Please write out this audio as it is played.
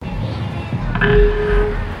Hello,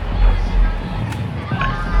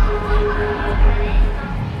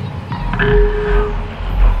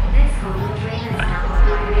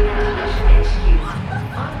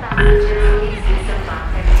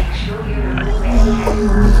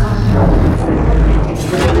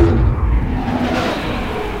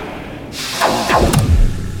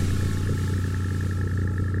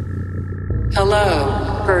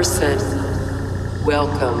 person.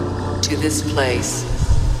 Welcome to this place.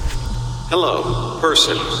 Hello,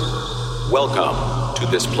 person. Welcome to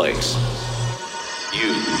this place.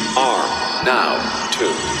 You are now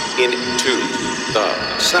tuned into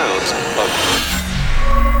the sounds of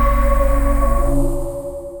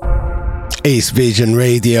Ace Vision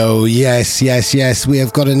Radio. Yes. We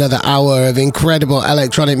have got another hour of incredible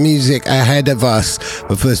electronic music ahead of us.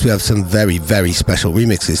 But first we have some very, very special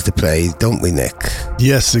remixes to play, don't we, Nick?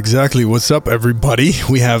 Yes, exactly. What's up, everybody?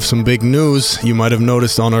 We have some big news. You might have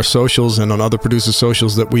noticed on our socials and on other producers'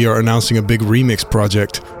 socials that we are announcing a big remix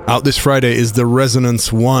project. Out this Friday is the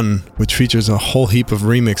Resonance 1, which features a whole heap of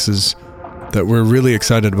remixes that we're really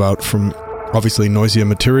excited about from, obviously, Noisia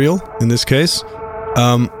Material in this case.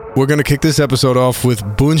 We're going to kick this episode off with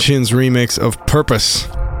Bunshin's remix of Purpose.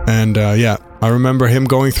 And I remember him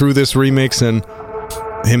going through this remix and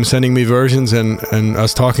him sending me versions and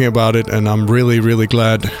us talking about it. And I'm really, really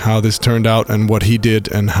glad how this turned out and what he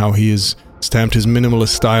did and how he has stamped his minimalist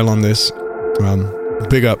style on this.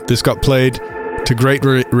 Big up. This got played to great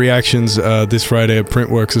reactions this Friday at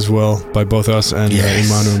Printworks as well by both us and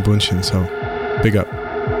Imanu and Bunshin. So big up.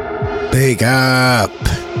 Big up.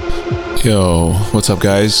 Yo, what's up,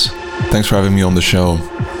 guys? Thanks for having me on the show.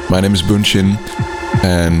 My name is Bunshin,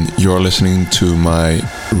 and you're listening to my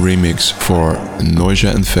remix for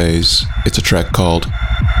Noisia and Phase. It's a track called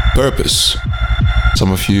Purpose.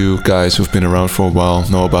 Some of you guys who've been around for a while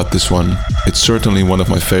know about this one. It's certainly one of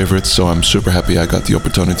my favorites, so I'm super happy I got the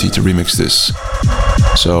opportunity to remix this.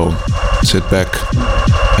 So sit back,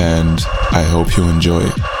 and I hope you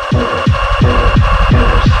enjoy.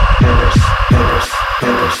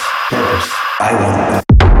 I want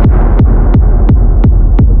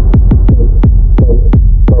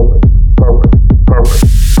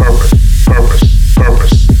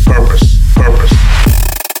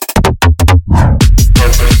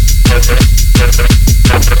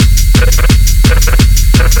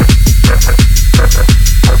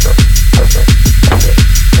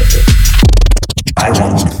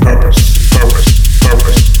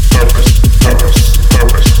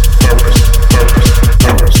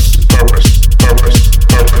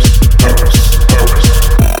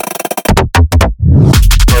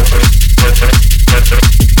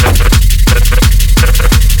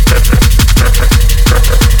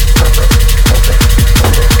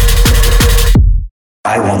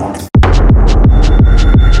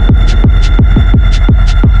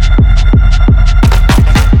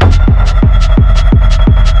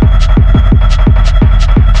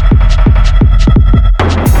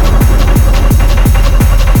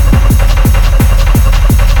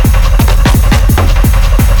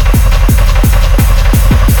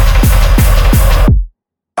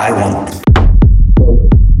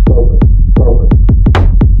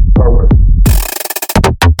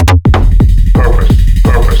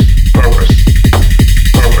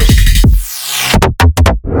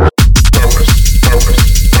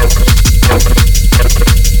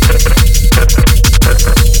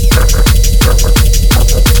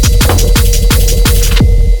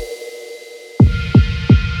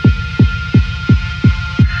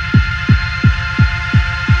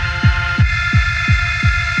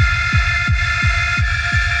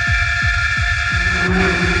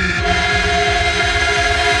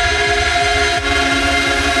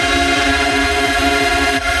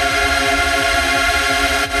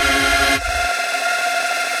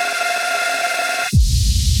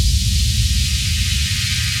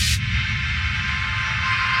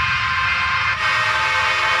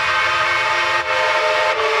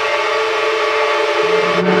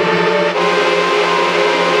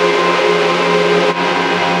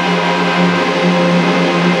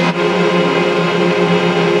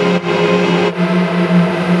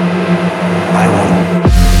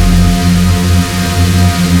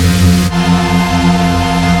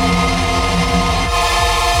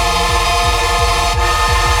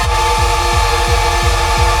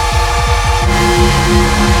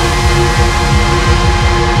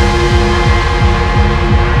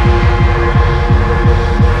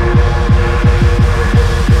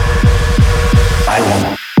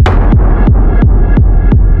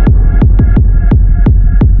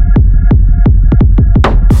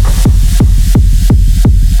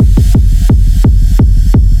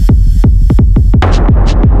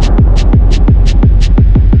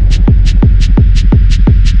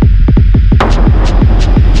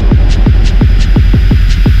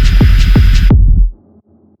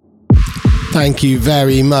Thank you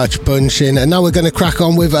very much, Bunshin. And now we're going to crack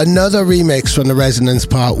on with another remix from the Resonance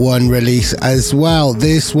Part 1 release as well.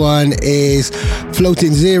 This one is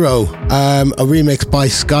Floating Zero, a remix by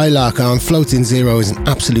Skylark. And Floating Zero is an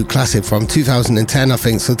absolute classic from 2010, I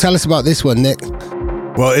think. So tell us about this one, Nick.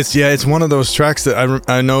 Well, it's one of those tracks that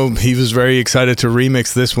I know he was very excited to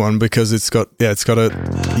remix this one because it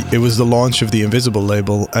was the launch of the Invisible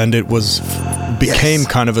label, and it became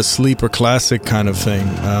kind of a sleeper classic kind of thing.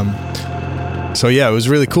 So yeah, it was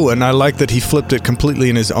really cool, and I like that he flipped it completely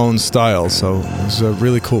in his own style. So it was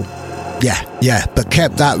really cool. Yeah, but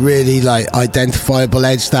kept that really like identifiable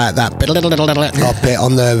edge, that bit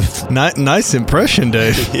on the. Nice impression,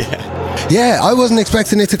 Dave. Yeah, I wasn't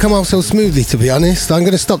expecting it to come out so smoothly, to be honest. I'm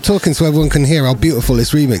going to stop talking so everyone can hear how beautiful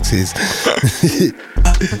this remix is.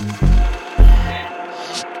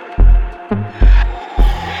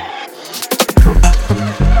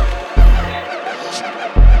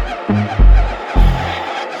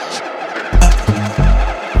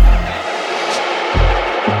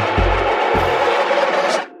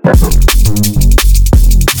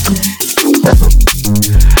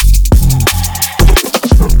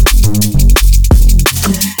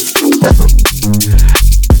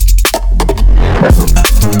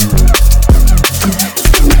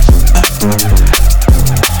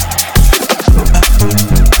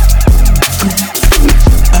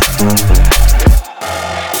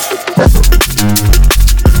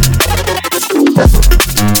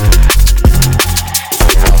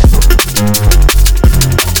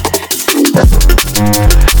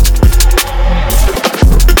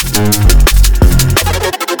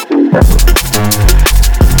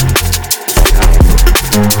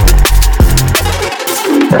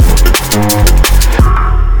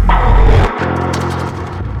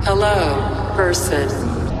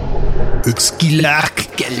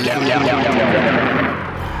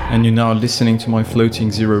 And you're now listening to my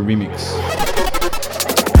Floating Zero remix.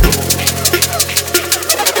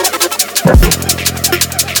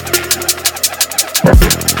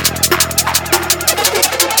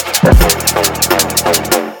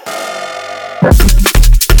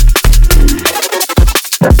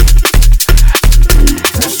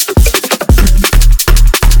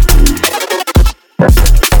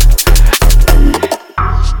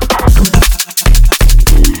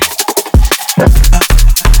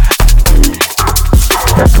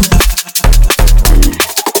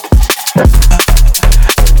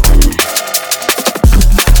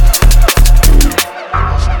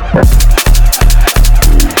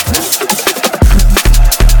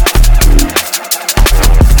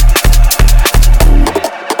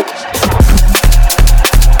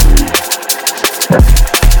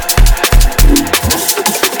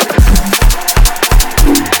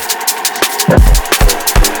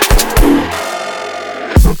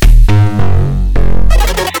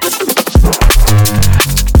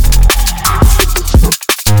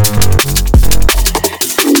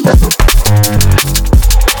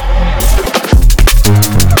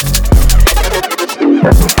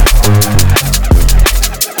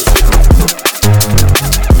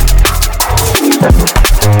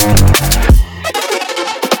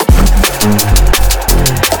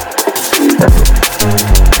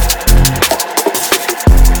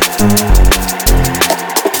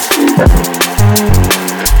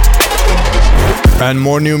 And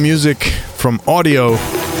more new music from Audio,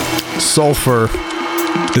 Sulfur.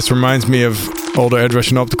 This reminds me of older Ed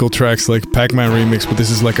Rush and Optical tracks like Pac-Man remix, but this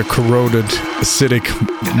is like a corroded, acidic,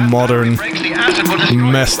 modern,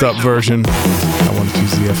 messed up version. I wanted to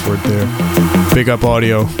use the F word there. Big up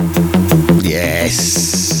Audio.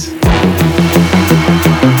 Yes.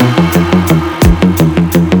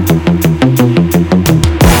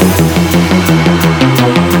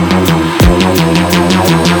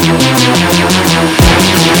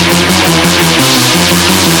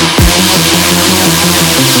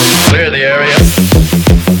 Clear the area.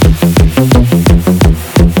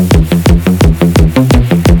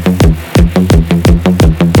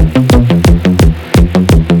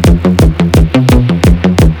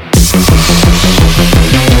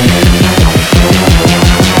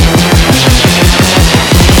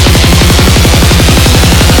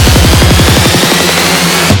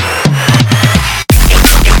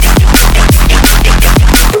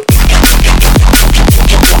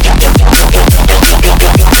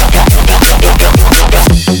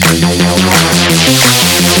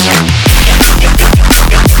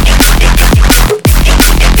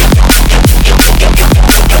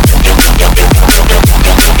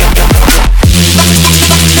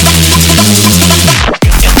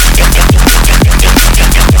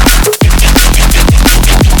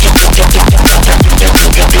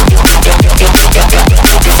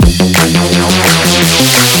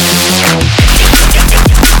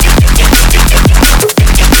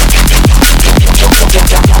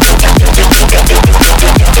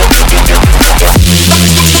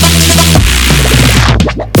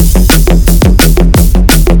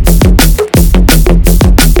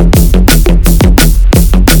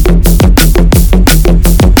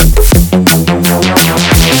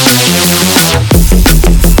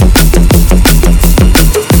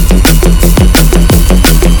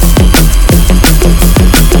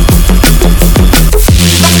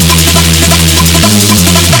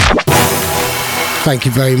 Thank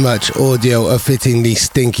you very much, Audio, a fittingly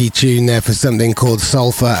stinky tune there for something called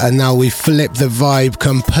Sulphur. And now we flip the vibe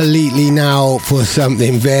completely now for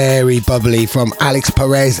something very bubbly from Alex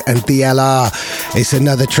Perez and DLR. It's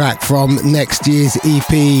another track from next year's EP,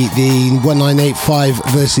 the 1985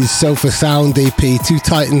 versus Sofa Sound EP. Two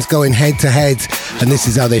titans going head to head, and this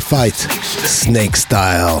is how they fight. Snake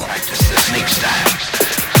style. Snake style.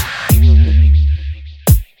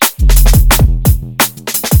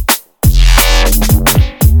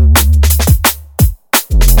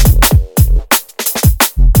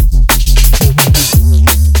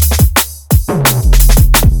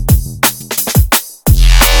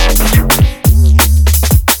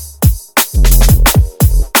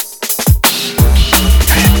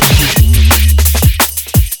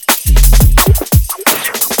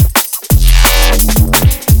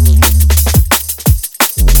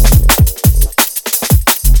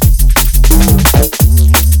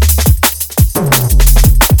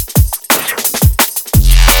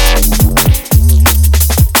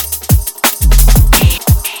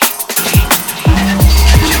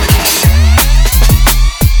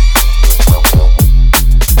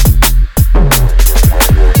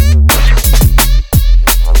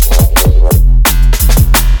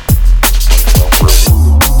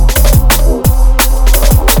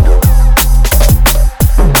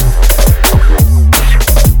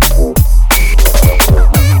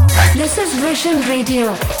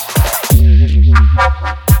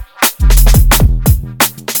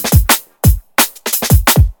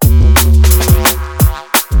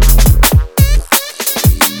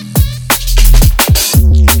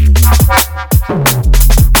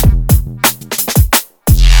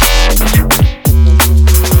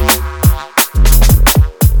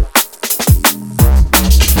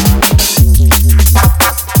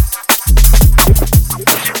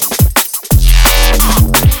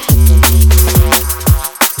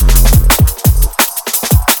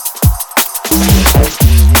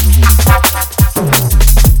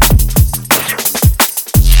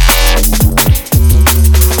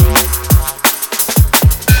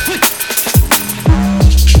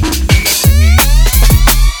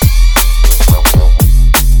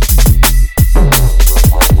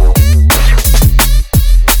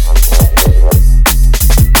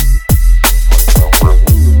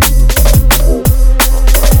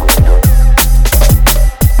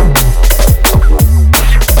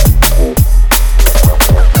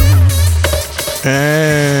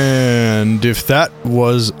 If that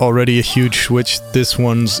was already a huge switch, this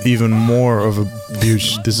one's even more of a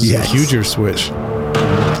huge. This is a huger switch.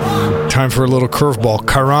 Time for a little curveball.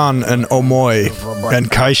 Karan and Omoy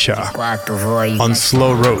and Kaisha on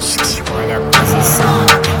Slow Roast.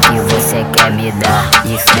 Que você quer me dar,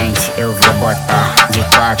 de frente eu vou botar, de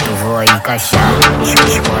quatro vou encaixar.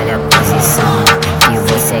 Escolhe a posição que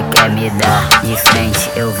você quer me dar, de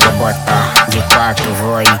frente eu vou botar, de quatro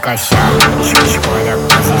vou encaixar. Escolhe a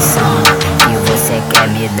posição que você quer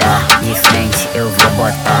me dar, de frente eu vou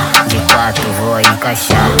botar, de quatro vou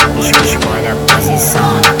encaixar. Escolhe a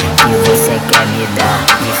posição que você quer me dar,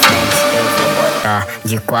 de frente eu vou botar,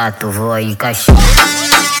 de quatro vou encaixar.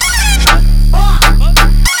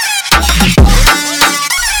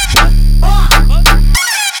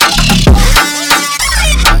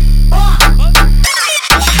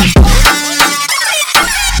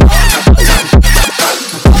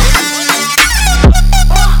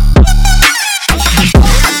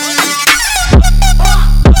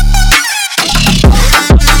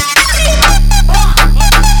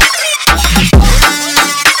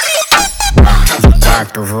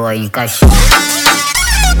 Vou encaixar.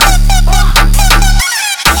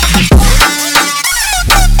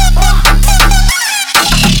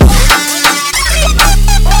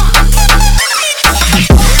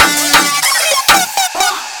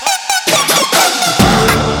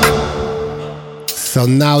 So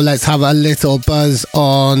now let's have a little buzz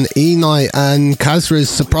on E-Night and Kazra's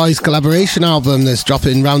surprise collaboration album that's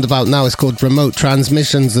dropping roundabout now. It's called Remote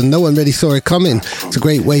Transmissions, and no one really saw it coming. It's a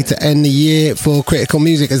great way to end the year for Critical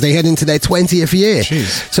Music as they head into their 20th year.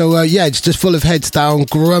 Jeez. So yeah, it's just full of heads down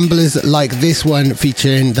grumblers like this one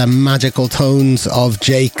featuring the magical tones of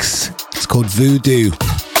Jakes. It's called Voodoo.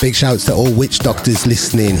 Big shouts to all witch doctors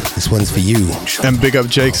listening. This one's for you. And big up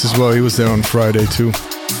Jakes as well. He was there on Friday too.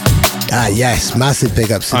 Ah, yes, massive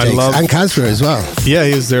big ups to Jakes and Kazra as well. Yeah,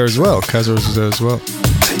 he was there as well. Kazra was there as well.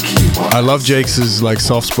 I love Jakes' like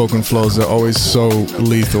soft-spoken flows. They're always so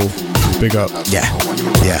lethal. Big up. Yeah,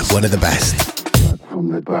 one of the best.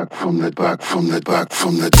 From the back, from the back, from the back,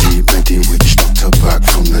 from the deep, Medi witch doctor back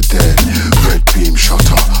from the dead. Red beam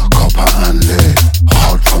shutter, copper and lead.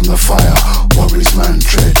 Hot from the fire, worries man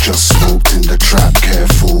dread. Just smoked in the trap.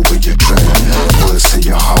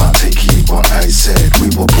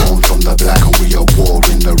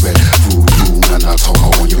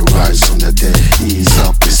 you rise from the dead. Ease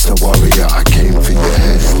up, it's the warrior, I came for your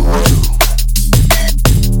head. Voodoo.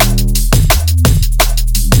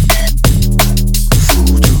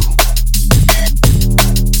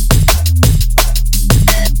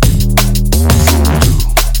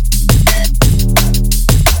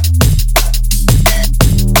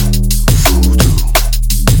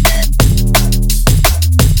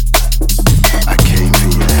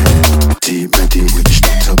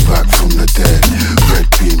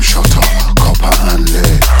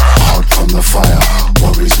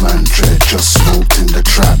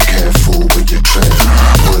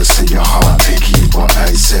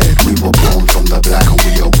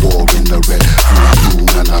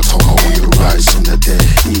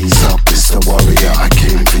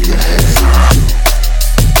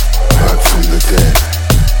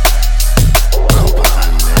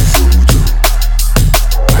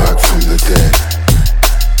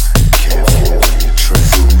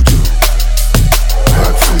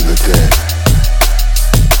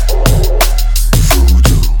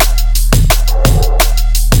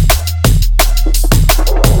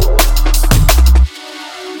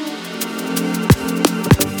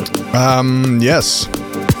 Yes,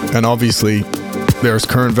 and obviously there's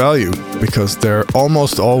Current Value, because there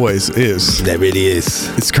almost always is. There really is.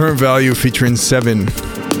 It's Current Value featuring Sevin,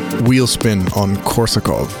 Wheelspin on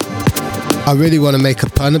Korsakov. I really want to make a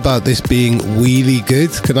pun about this being wheelie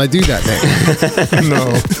good. Can I do that next?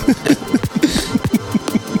 No.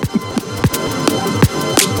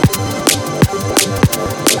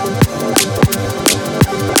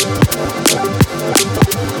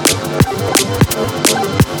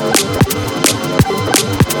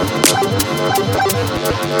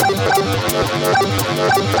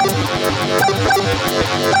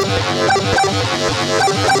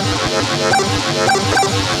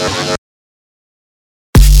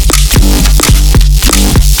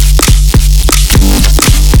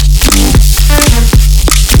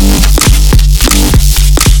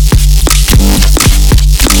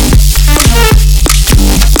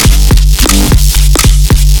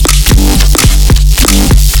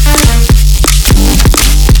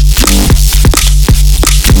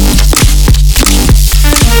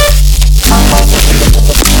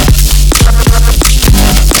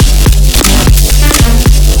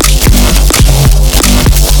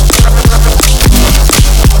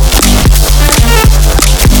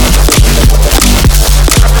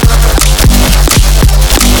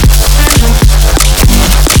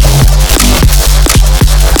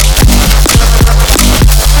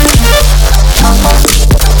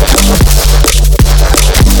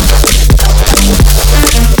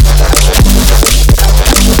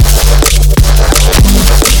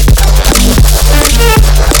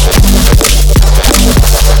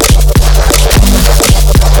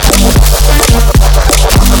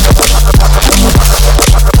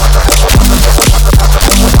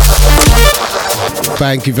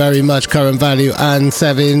 Thank you very much, Current Value and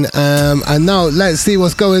Sevin. And now let's see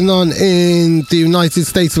what's going on in the United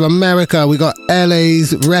States of America. We got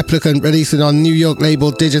LA's Replicant releasing on New York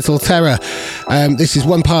label Digital Terror. This is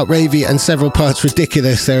one part ravey and several parts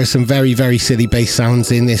ridiculous. There are some very, very silly bass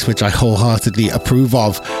sounds in this, which I wholeheartedly approve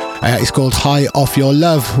of. It's called High Off Your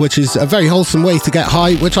Love, which is a very wholesome way to get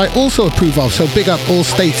high, which I also approve of. So big up all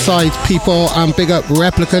stateside people and big up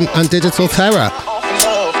Replicant and Digital Terror.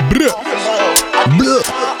 Blah. Blah.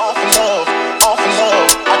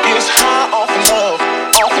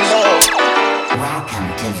 Welcome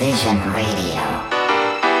to Vision Radio.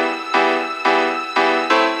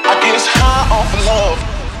 I get high off of love.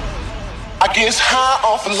 I get high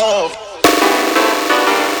off of love.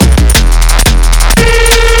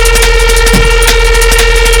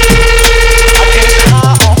 I get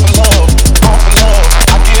high off of love.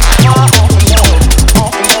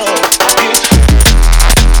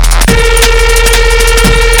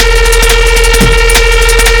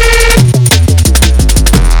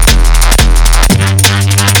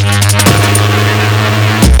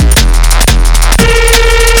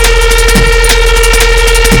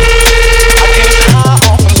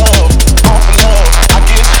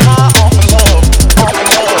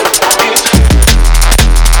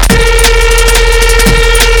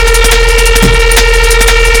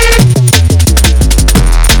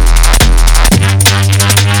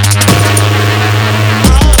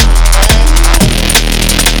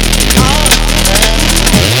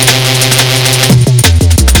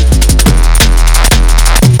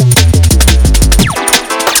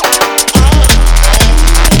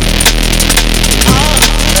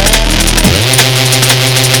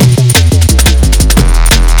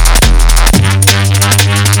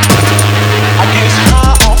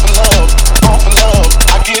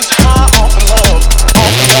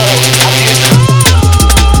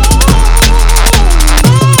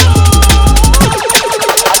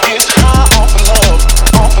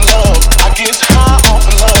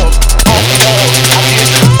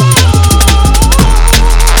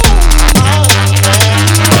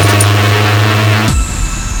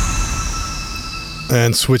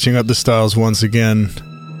 And switching up the styles once again,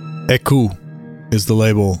 Eku is the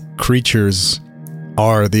label, Creatures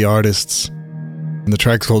are the artists, and the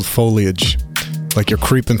track's called Foliage. Like you're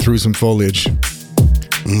creeping through some foliage.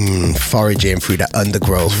 Foraging through that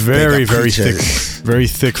undergrowth. Very, very thick. Very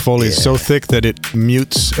thick foliage. Yeah. So thick that it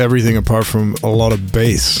mutes everything apart from a lot of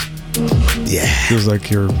bass. Yeah. Feels like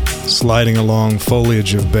you're sliding along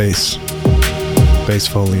foliage of bass. Bass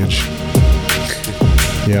foliage.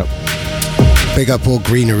 Yep. Big up all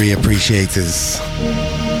greenery appreciators.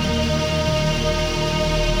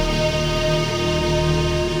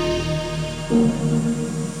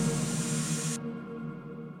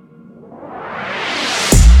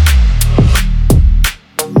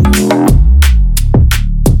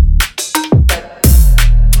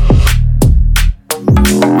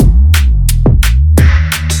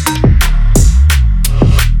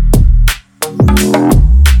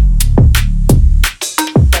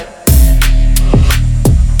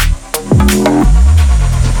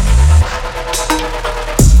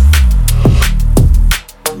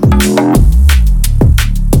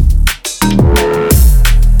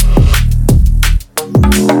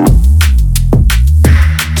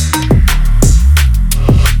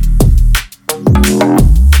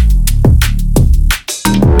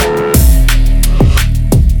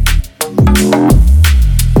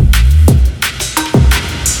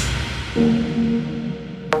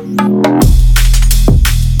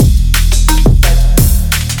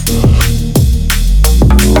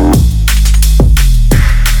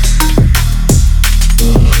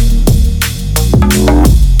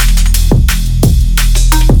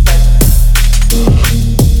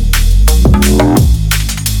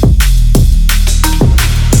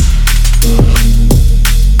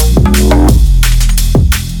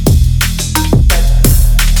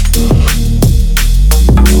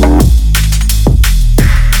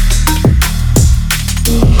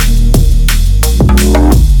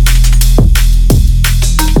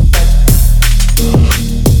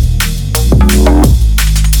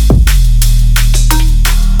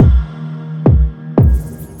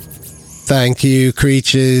 Thank you,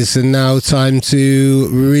 Creatures. And now time to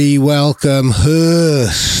re-welcome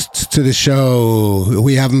Hurst to the show.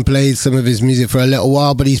 We haven't played some of his music for a little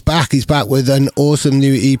while, but he's back. He's back with an awesome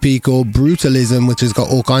new EP called Brutalism, which has got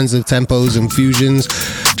all kinds of tempos and fusions,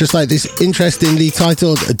 just like this interestingly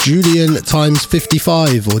titled Julian times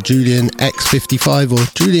 55, or Julian X 55, or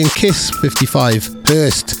Julian Kiss 55.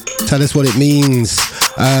 Hurst, tell us what it means.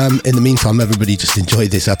 In the meantime, everybody just enjoy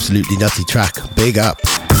this absolutely nutty track. Big up.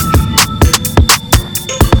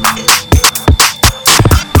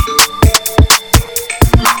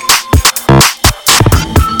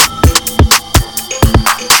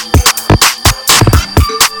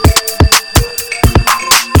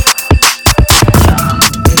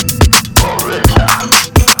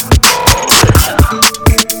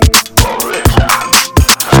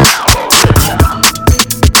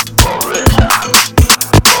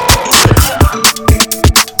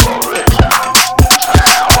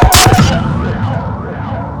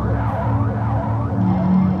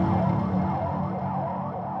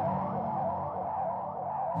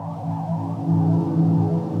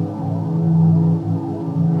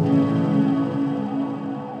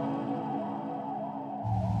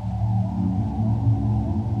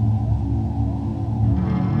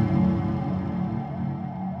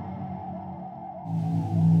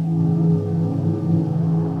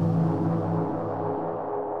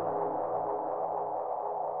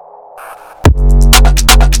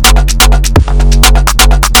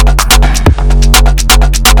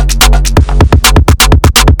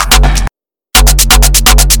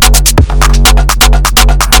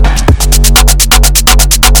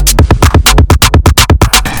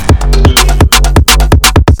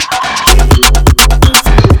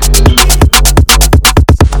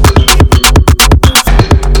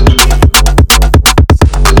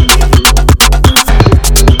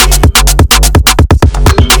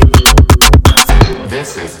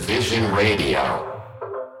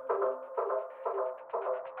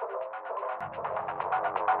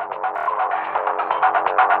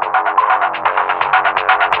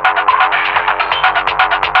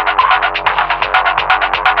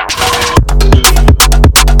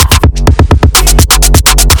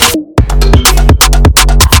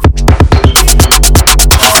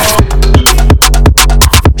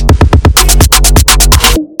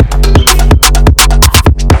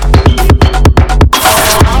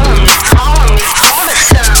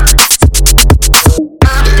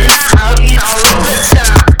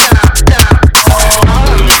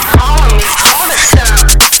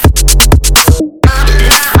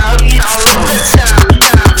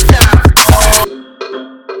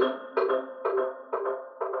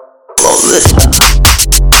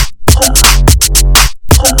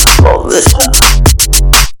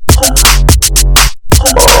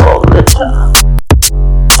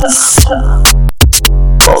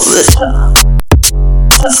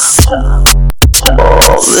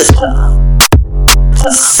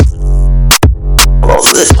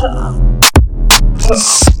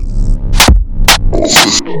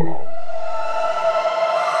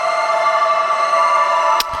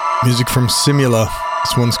 Music from Simula.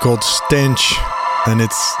 This one's called Stench, and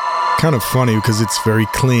it's kind of funny because it's very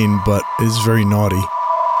clean, but it's very naughty.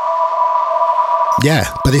 Yeah,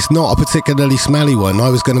 but it's not a particularly smelly one. I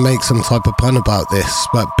was going to make some type of pun about this,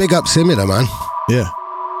 but big up Simula, man. Yeah.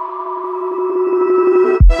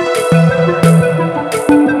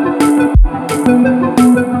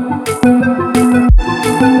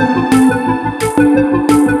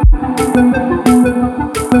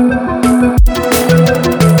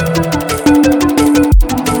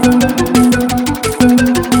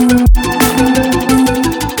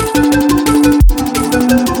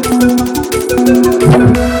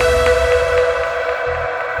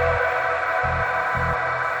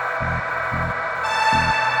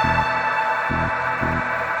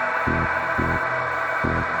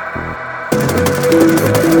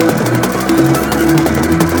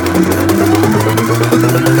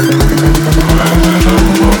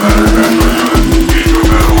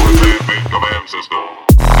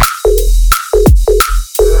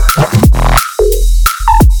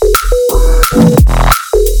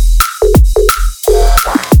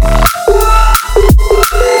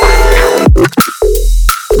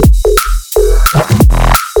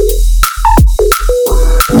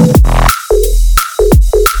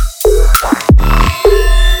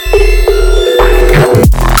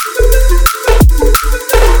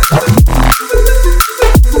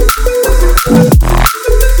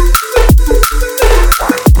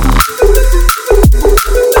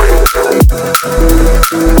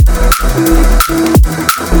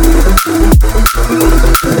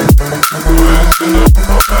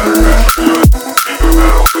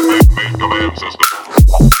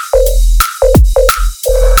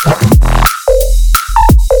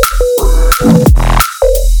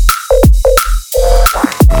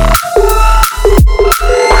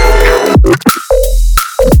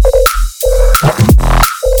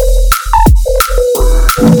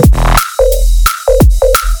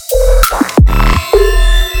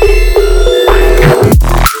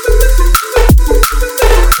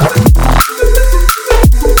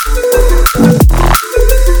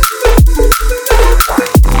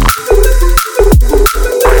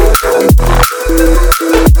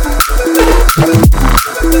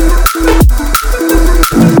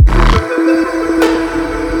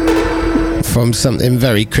 Something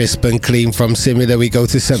very crisp and clean from Simula, we go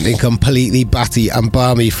to something completely batty and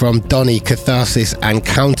balmy from Donny, Catharsis and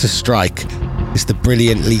Counter-Strike. It's the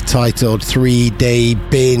brilliantly titled 3-Day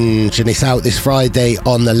Binge, and it's out this Friday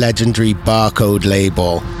on the legendary Barcode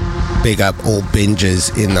label. Big up all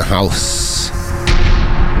bingers in the house.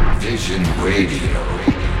 Vision Radio.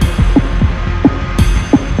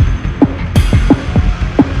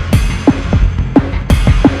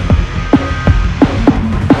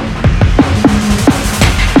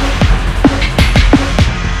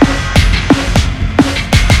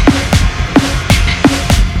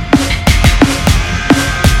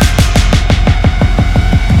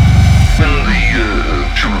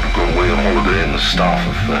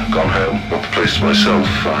 Myself,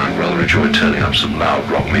 I'd rather enjoy turning up some loud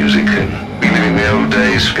rock music and reliving the old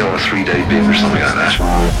days, go on a 3-day binge or something like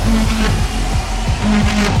that.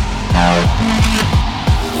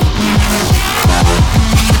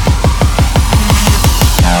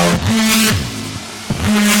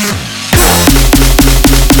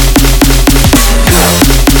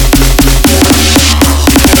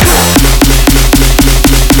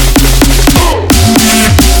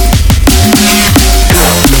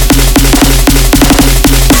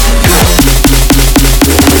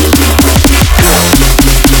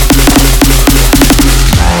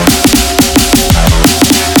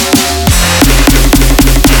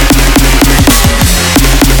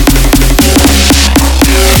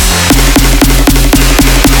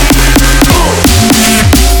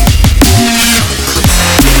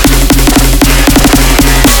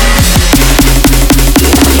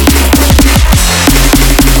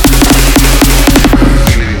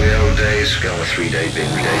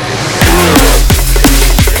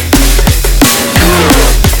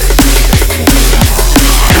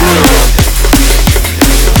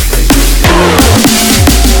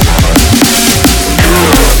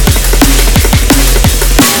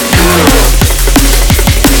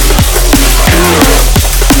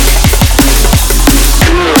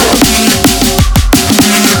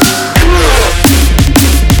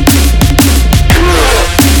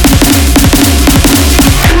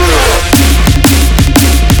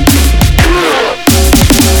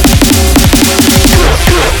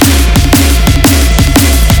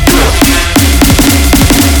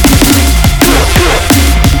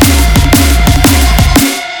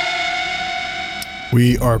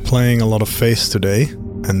 are playing a lot of Face today,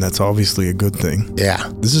 and that's obviously a good thing. Yeah.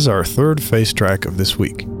 This is our third Face track of this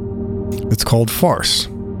week. It's called Farce.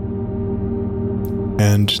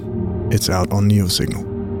 And it's out on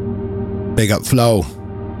Neosignal. Big up Flow.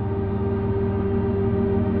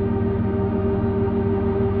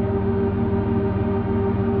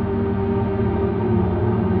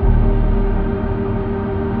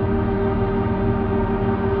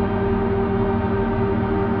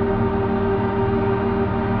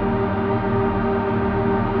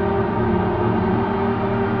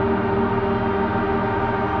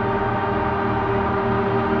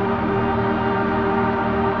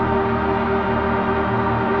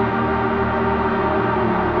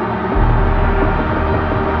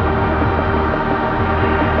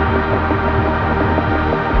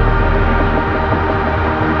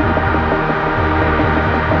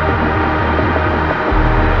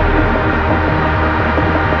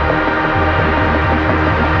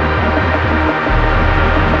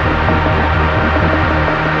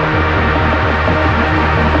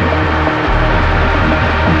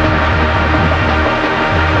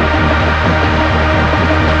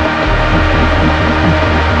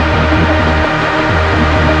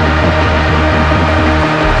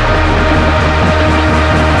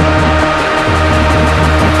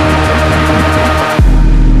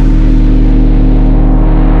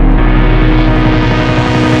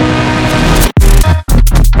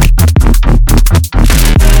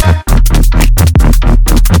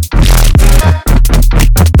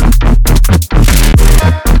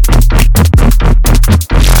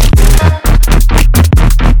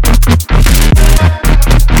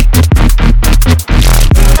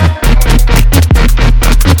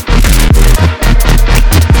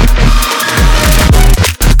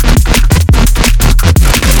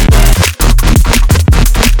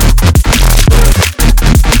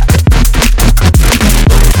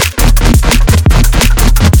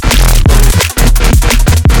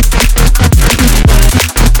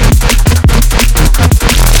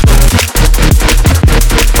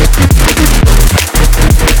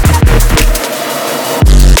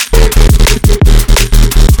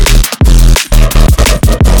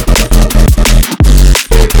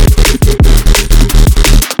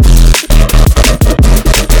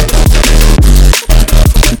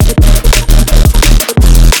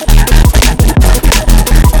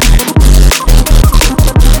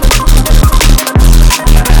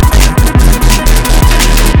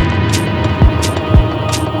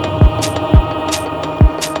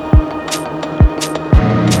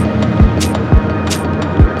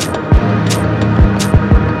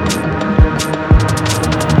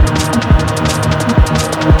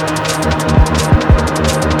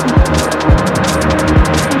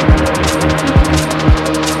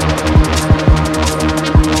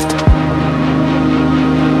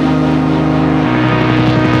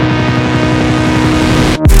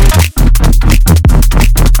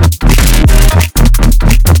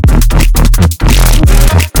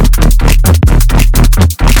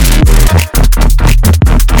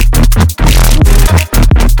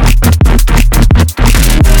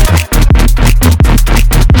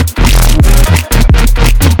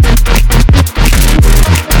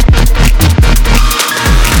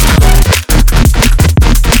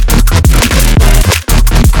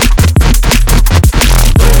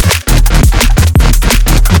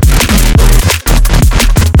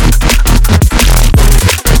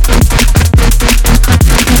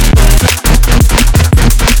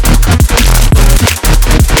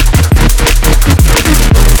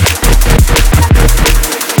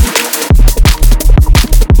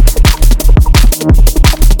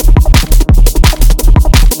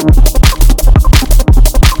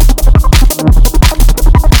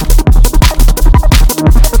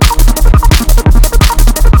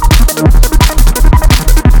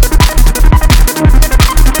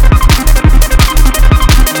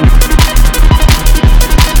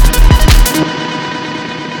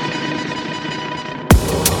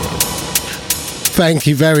 Thank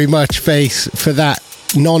you very much, Face, for that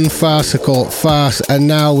non-farcical farce. And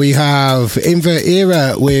now we have Invert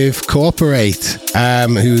Era with Cooperate,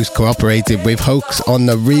 who's cooperated with Hoax on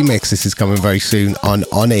the remix. This is coming very soon on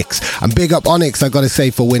Onyx. And big up Onyx, I gotta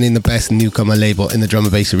say, for winning the best newcomer label in the Drum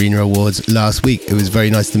and Bass Arena Awards last week. It was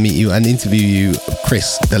very nice to meet you and interview you,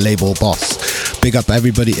 Chris, the label boss. Big up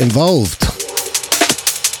everybody involved.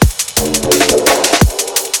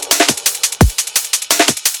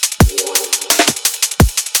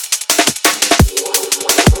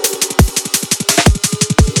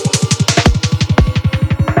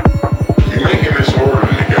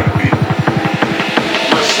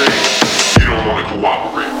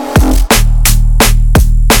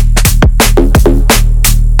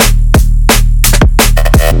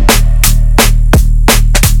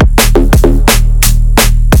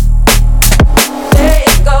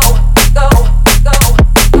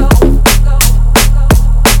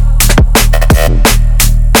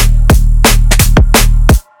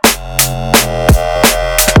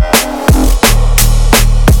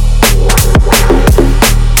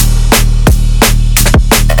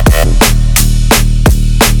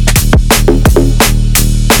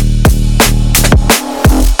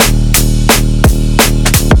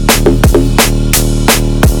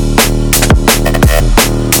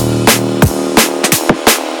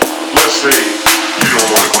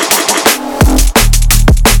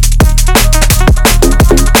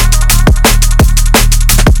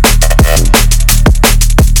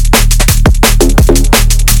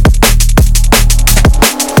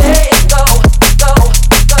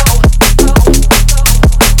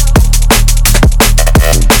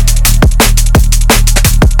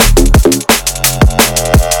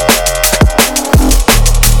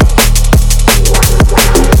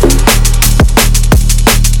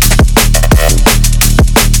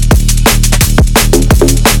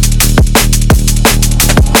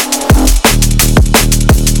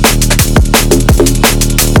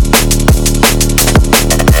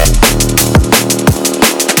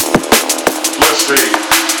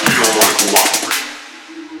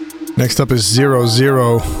 Next up is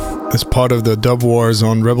 00 as part of the Dub Wars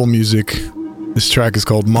on Rebel Music. This track is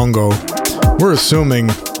called Mongo. We're assuming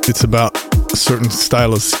it's about a certain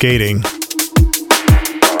style of skating.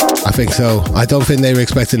 I think so. I don't think they were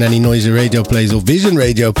expecting any Noisy Radio plays or Vision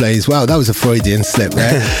Radio plays. Wow, that was a Freudian slip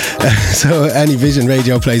there. So any Vision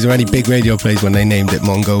Radio plays or any big radio plays when they named it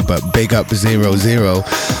Mongo, but big up 00.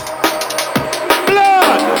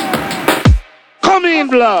 Blood! Come in,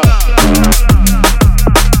 blood!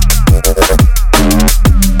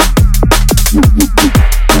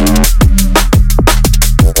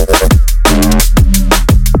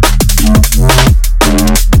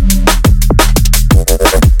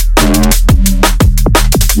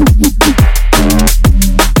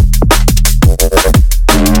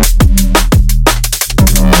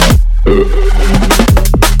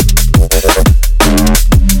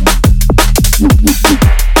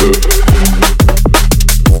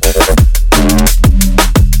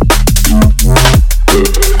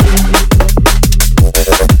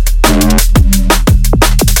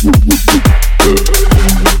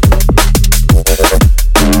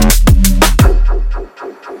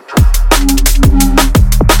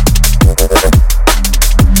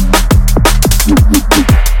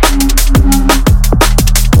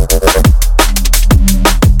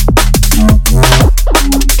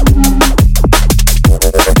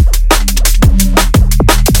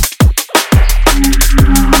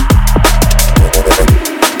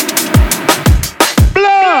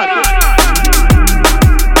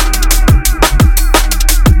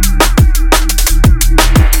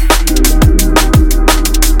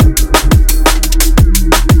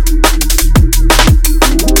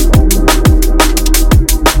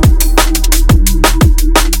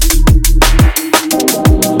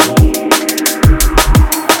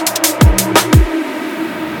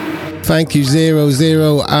 Thank you,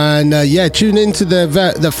 00. And tune into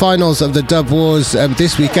the finals of the Dub Wars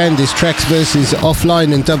this weekend. Is Trex versus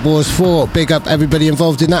Offline and Dub Wars 4. Big up everybody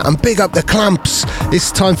involved in that, and big up the Clamps.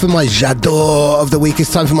 It's time for my J'adore of the week.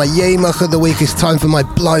 It's time for my Yemach of the week. It's time for my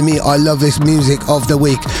Blimey, I love this music of the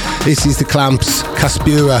week. This is the Clamps,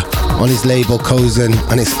 Kaspura on his label Kozen,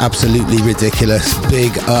 and it's absolutely ridiculous.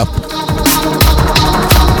 Big up.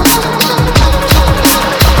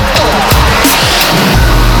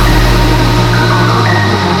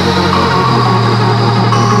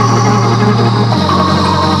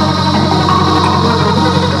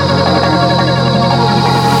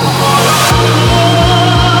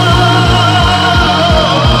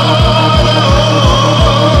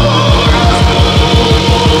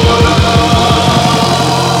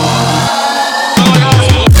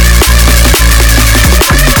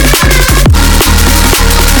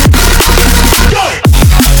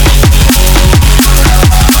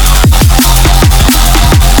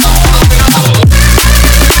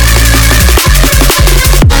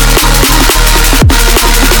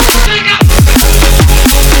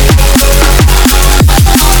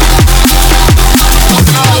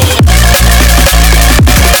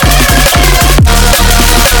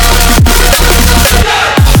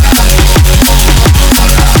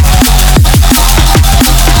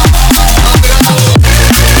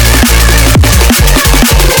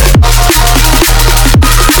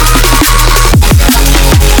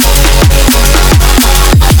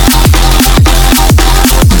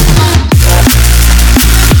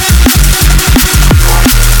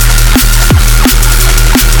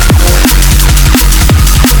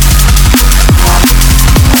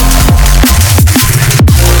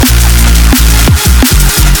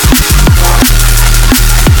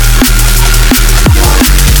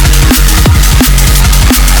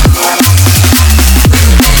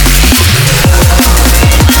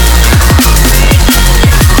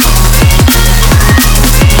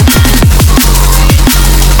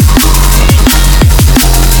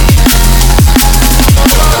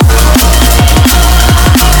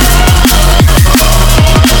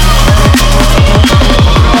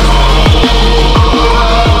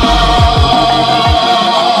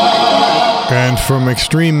 from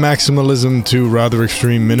extreme maximalism to rather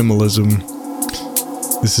extreme minimalism.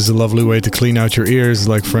 This is a lovely way to clean out your ears,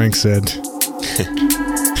 like Frank said.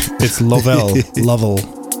 It's Lovell.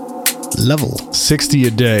 60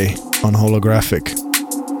 a day on holographic.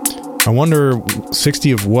 I wonder,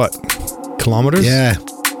 60 of what? Kilometers? Yeah.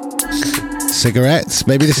 Cigarettes.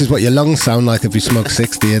 Maybe this is what your lungs sound like if you smoke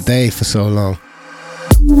 60 a day for so long.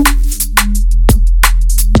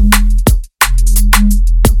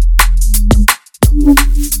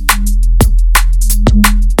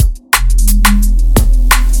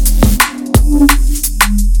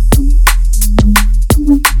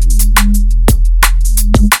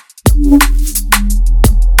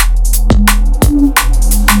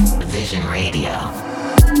 Vision Radio.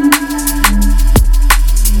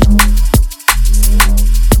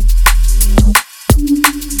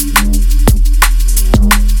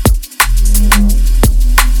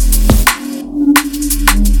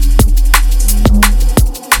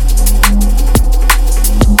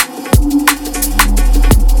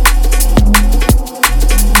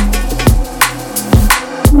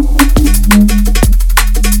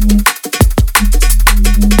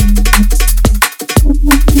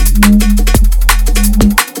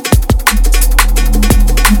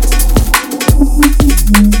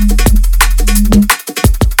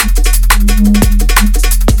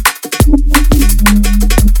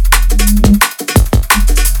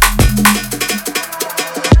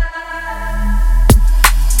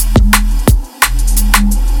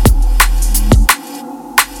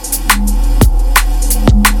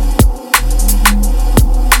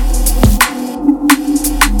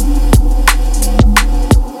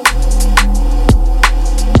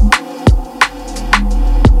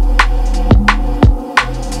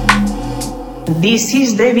 This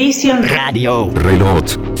is the Vision Radio.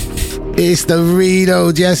 Reload. It's the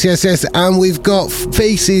Reload, yes, and we've got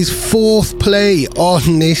Face's fourth play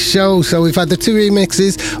on this show. So we've had the two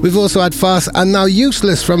remixes, we've also had Fast and now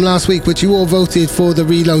Useless from last week, which you all voted for the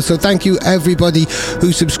Reload. So thank you everybody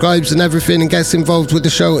who subscribes and everything and gets involved with the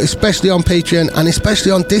show, especially on Patreon and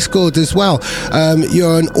especially on Discord as well.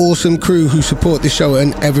 You're an awesome crew who support the show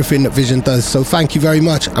and everything that Vision does. So thank you very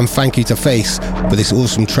much, and thank you to Face for this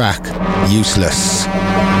awesome track, Useless.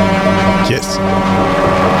 Yes.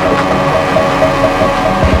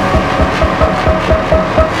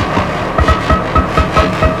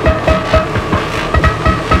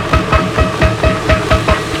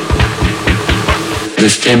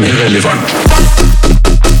 System irrelevant.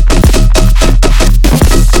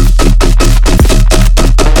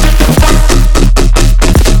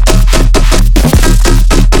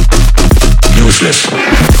 Useless.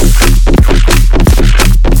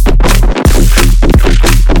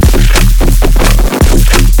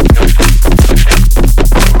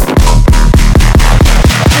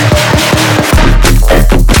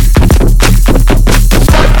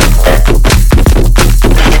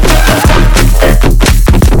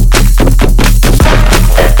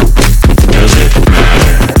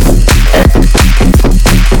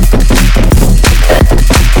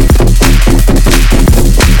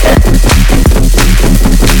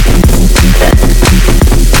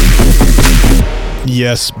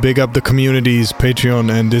 Yes, big up the communities,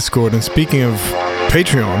 Patreon and Discord. And speaking of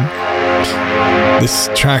Patreon, this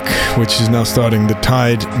track, which is now starting, The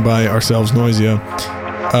Tide by ourselves, Noisia,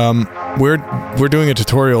 we're doing a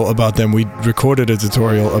tutorial about them. We recorded a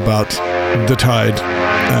tutorial about The Tide.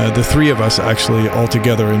 The three of us actually all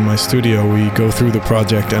together in my studio. We go through the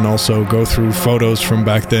project and also go through photos from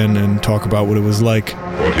back then and talk about what it was like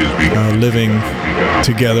living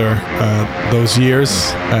together those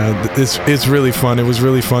years. It's really fun. It was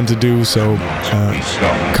really fun to do, so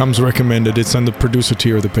comes recommended. It's on the producer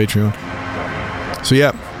tier of the Patreon. So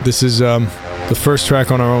yeah, this is the first track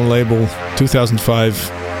on our own label,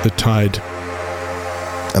 2005, The Tide.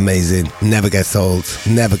 Amazing. Never gets old.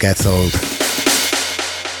 Never gets old.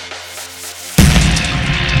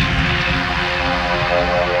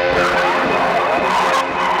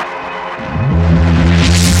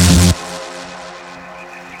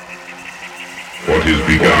 What is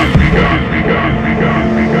begun.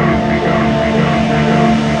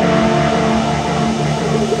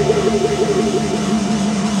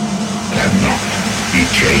 Cannot be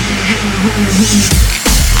changed.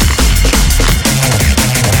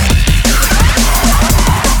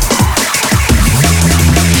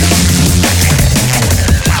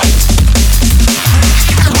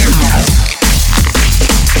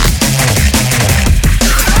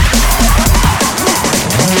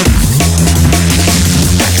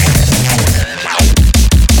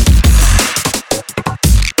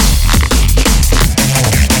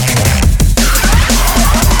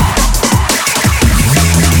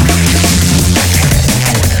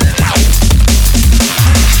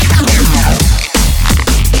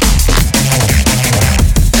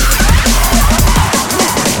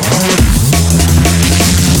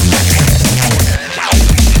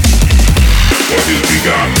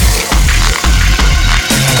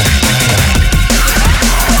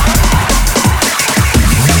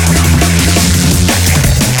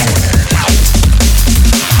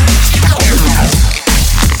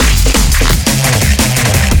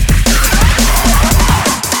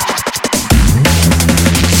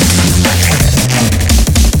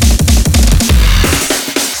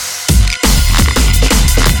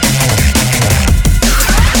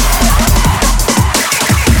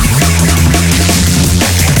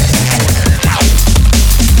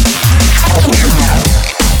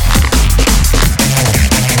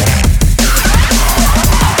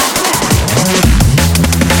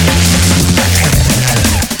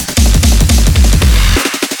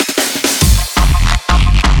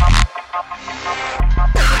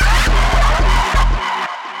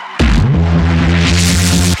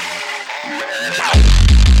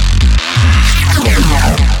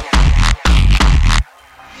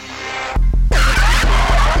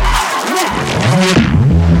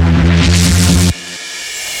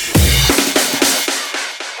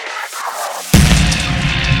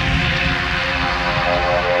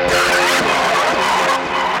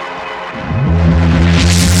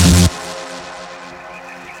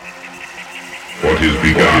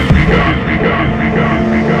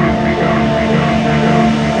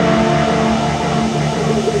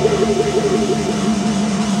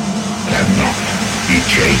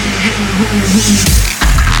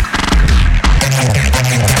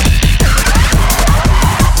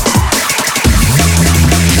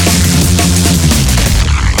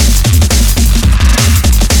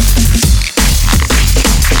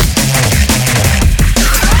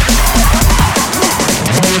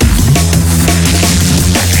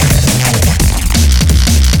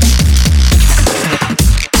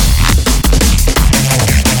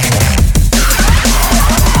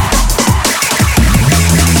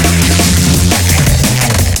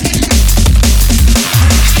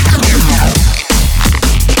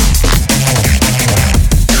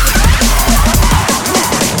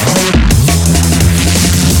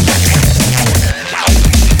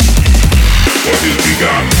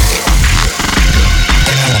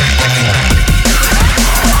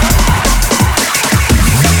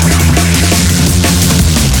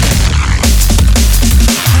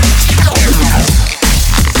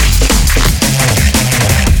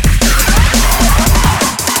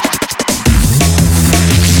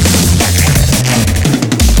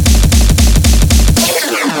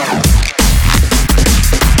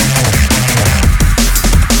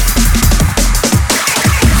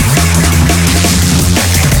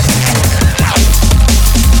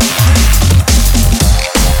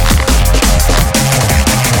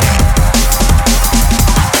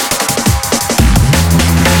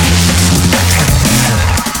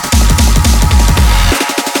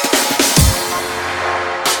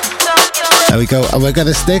 we go. And we're going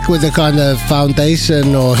to stick with the kind of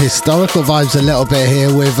foundation or historical vibes a little bit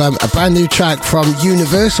here with a brand new track from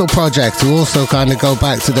Universal Project, who also kind of go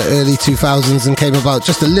back to the early 2000s and came about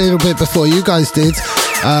just a little bit before you guys did,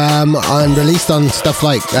 and released on stuff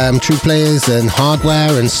like True Players and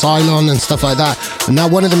Hardware and Cylon and stuff like that. And now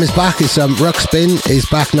one of them is back. It's Ruckspin is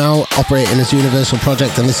back now, operating as Universal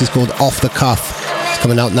Project, and this is called Off the Cuff. It's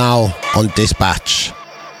coming out now on Dispatch.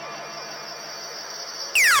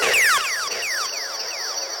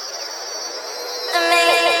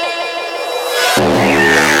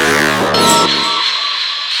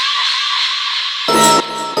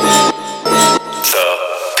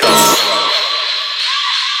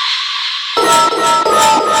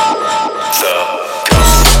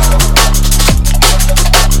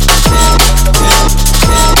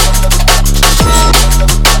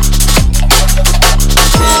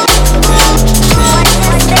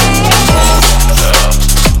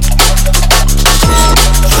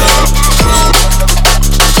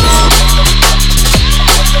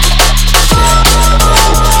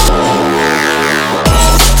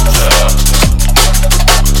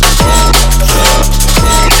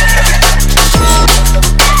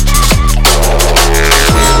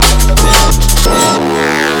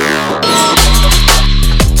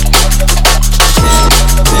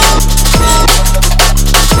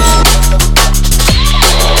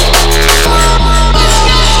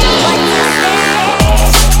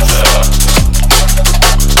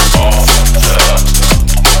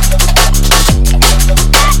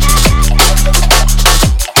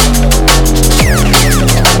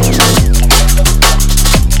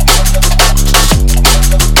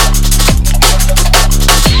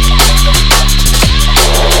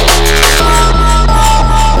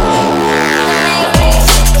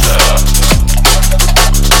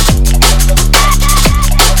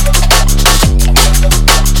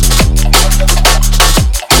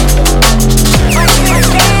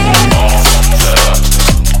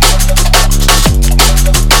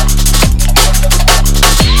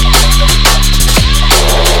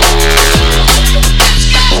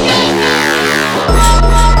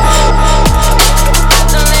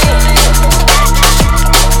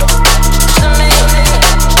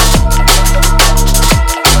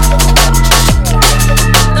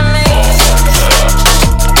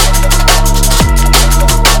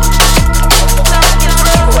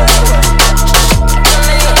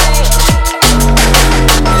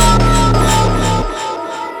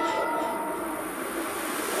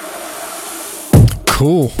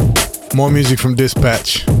 Cool. More music from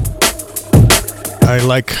Dispatch. I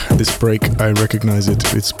like this break. I recognize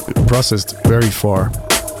it. It's processed very far.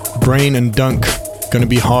 Brain and Dunk. Gonna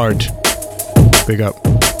be hard. Big up.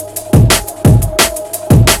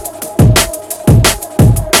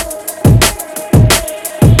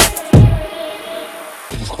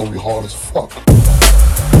 It's gonna be hard as fuck.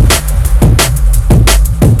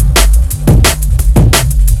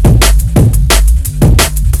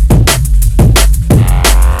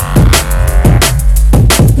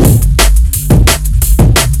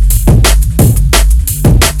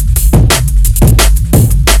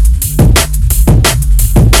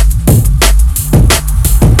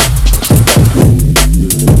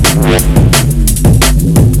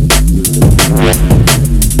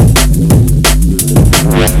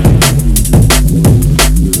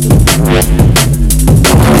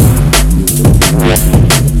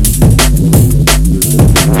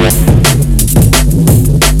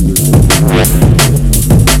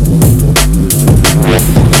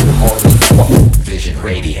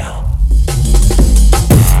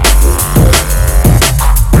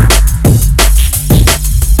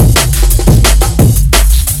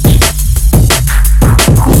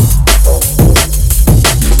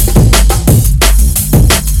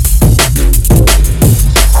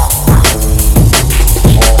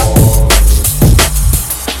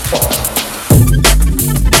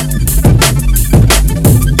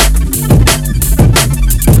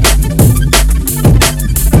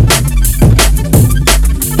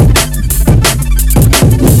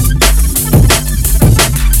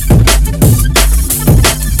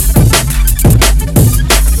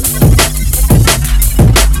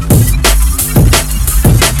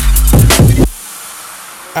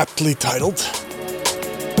 Aptly titled.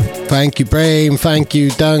 Thank you, Brain. Thank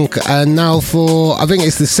you, Dunk. And now for, I think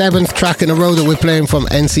it's the 7th track in a row that we're playing from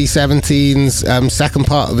NC17's second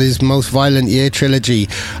part of his Most Violent Year trilogy.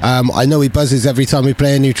 I know he buzzes every time we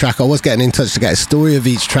play a new track. I was getting in touch to get a story of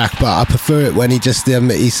each track, but I prefer it when he just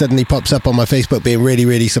he suddenly pops up on my Facebook being really,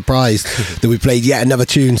 really surprised that we played yet another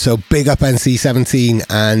tune. So big up NC17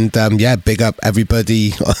 and yeah, big up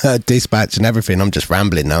everybody, Dispatch and everything. I'm just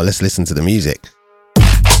rambling now. Let's listen to the music.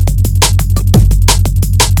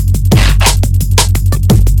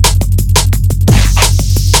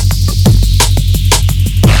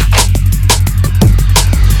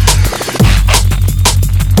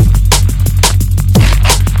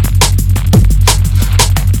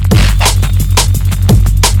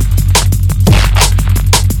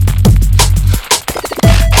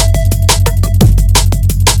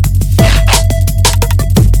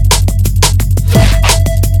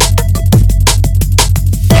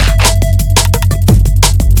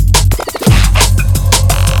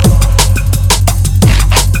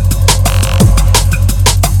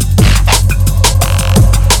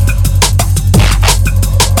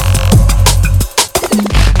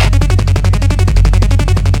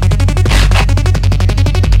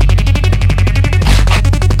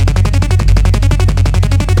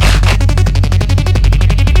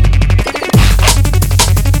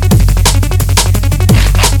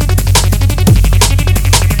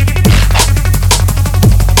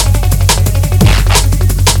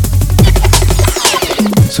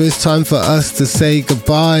 So it's time for us to say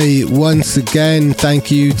goodbye once again. Thank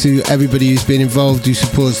you to everybody who's been involved, who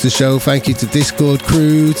supports the show. Thank you to Discord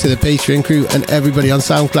crew, to the Patreon crew, and everybody on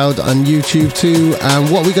SoundCloud, on YouTube too. And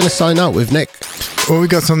what are we going to sign out with, Nick? Well, we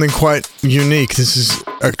got something quite unique. This is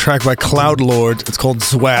a track by Cloudlord. It's called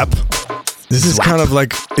Zwap. This is kind of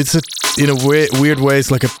like, it's a, in a weird way, it's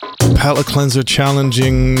like a palate cleanser,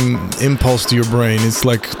 challenging impulse to your brain. It's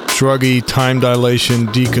like druggy, time dilation,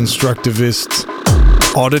 deconstructivist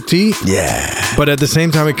oddity. Yeah. But at the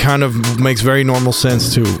same time, it kind of makes very normal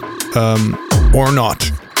sense too. Or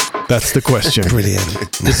not. That's the question.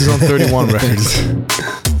 Brilliant. This is on 31 Records.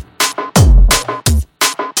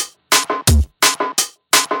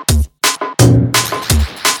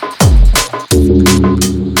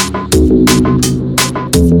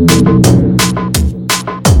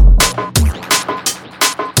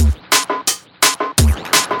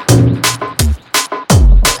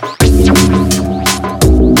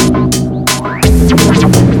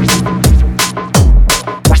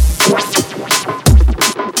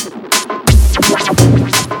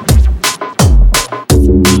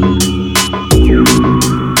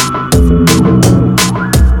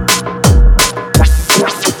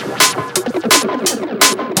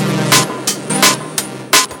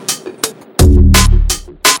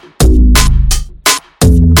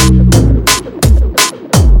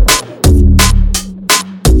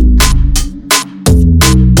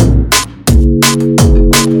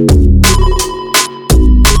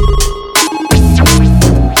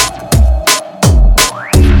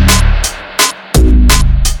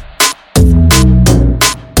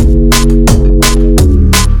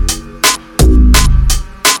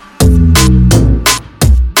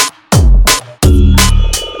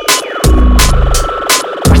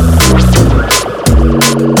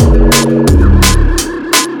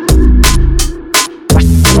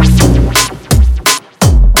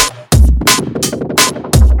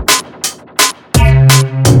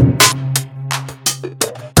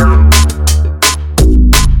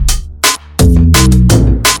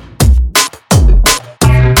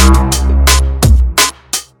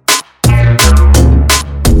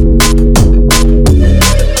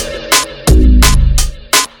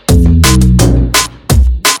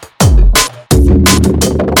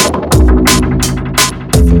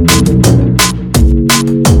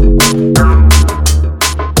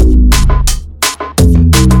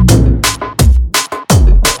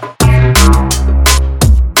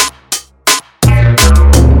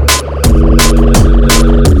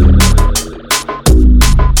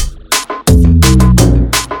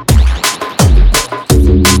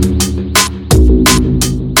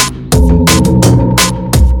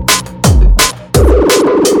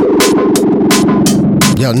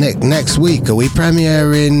 Nick, next week, are we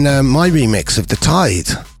premiering my remix of The Tide?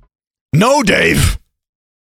 No, Dave!